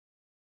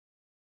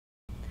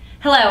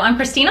Hello, I'm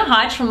Christina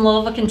Hodge from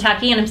Louisville,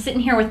 Kentucky, and I'm sitting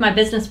here with my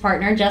business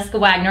partner, Jessica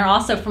Wagner,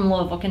 also from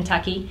Louisville,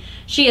 Kentucky.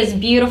 She is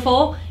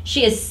beautiful.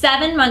 She is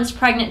 7 months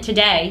pregnant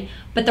today,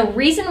 but the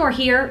reason we're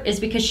here is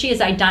because she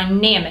is a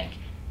dynamic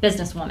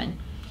businesswoman.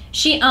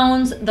 She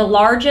owns the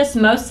largest,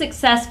 most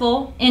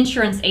successful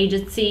insurance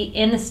agency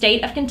in the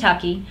state of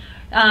Kentucky.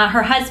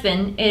 Her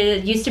husband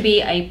used to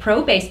be a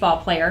pro baseball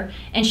player,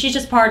 and she's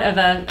just part of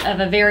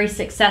a very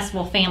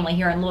successful family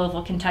here in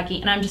Louisville,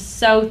 Kentucky, and I'm just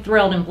so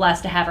thrilled and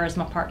blessed to have her as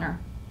my partner.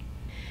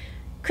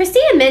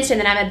 Christina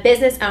mentioned that I'm a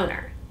business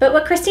owner, but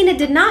what Christina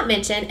did not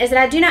mention is that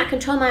I do not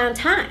control my own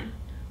time.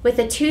 With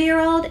a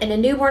 2-year-old and a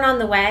newborn on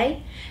the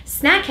way,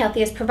 SnackHealthy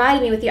has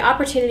provided me with the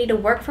opportunity to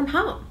work from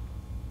home.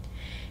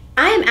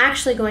 I am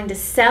actually going to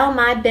sell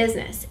my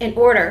business in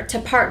order to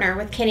partner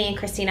with Kenny and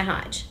Christina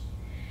Hodge.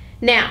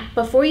 Now,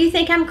 before you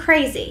think I'm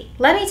crazy,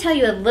 let me tell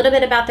you a little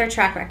bit about their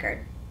track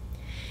record.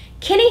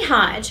 Kenny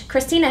Hodge,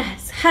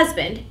 Christina's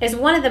husband, is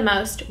one of the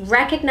most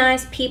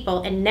recognized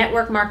people in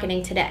network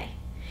marketing today.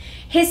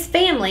 His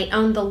family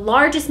owned the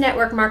largest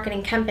network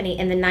marketing company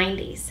in the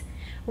 90s.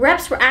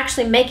 Reps were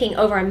actually making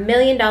over $1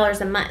 million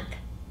a month.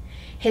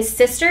 His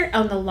sister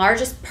owned the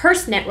largest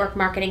purse network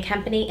marketing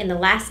company in the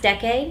last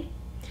decade.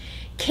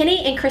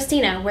 Kenny and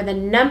Christina were the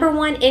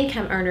 #1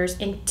 income earners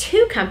in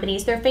 2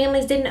 companies their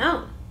families didn't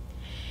own.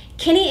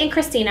 Kenny and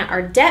Christina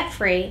are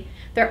debt-free,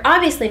 they're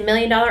obviously $1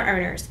 million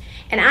earners,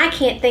 and I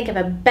can't think of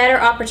a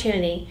better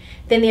opportunity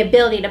than the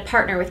ability to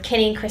partner with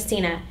Kenny and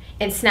Christina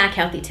in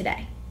SnackHealthy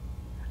today.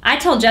 I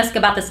told Jessica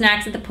about the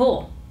snacks at the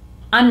pool.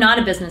 I'm not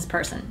a business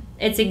person.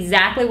 It's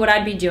exactly what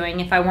I'd be doing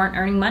if I weren't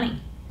earning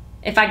money.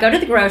 If I go to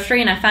the grocery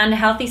and I find a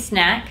healthy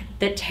snack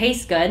that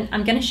tastes good,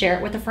 I'm going to share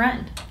it with a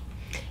friend.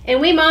 And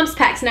we moms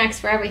pack snacks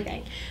for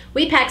everything.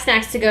 We pack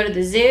snacks to go to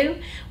the zoo.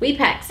 We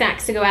pack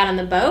snacks to go out on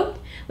the boat.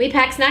 We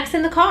pack snacks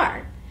in the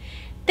car.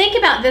 Think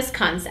about this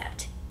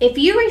concept. If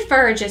you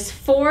refer just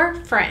 4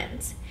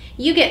 friends,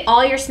 you get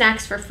all your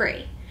snacks for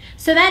free.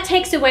 So that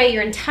takes away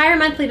your entire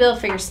monthly bill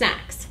for your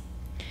snacks.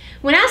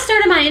 When I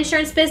started my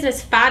insurance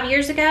business 5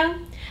 years ago,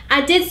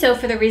 I did so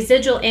for the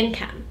residual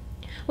income.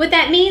 What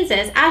that means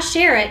is I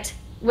share it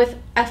with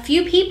a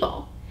few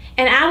people,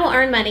 and I will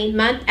earn money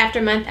month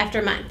after month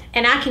after month,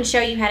 and I can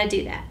show you how to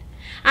do that.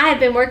 I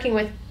have been working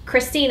with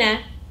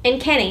Christina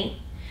and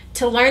Kenny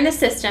to learn the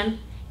system.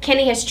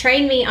 Kenny has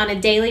trained me on a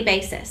daily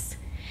basis,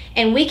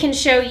 and we can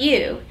show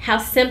you how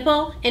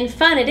simple and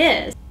fun it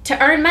is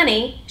to earn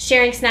money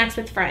sharing snacks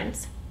with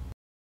friends.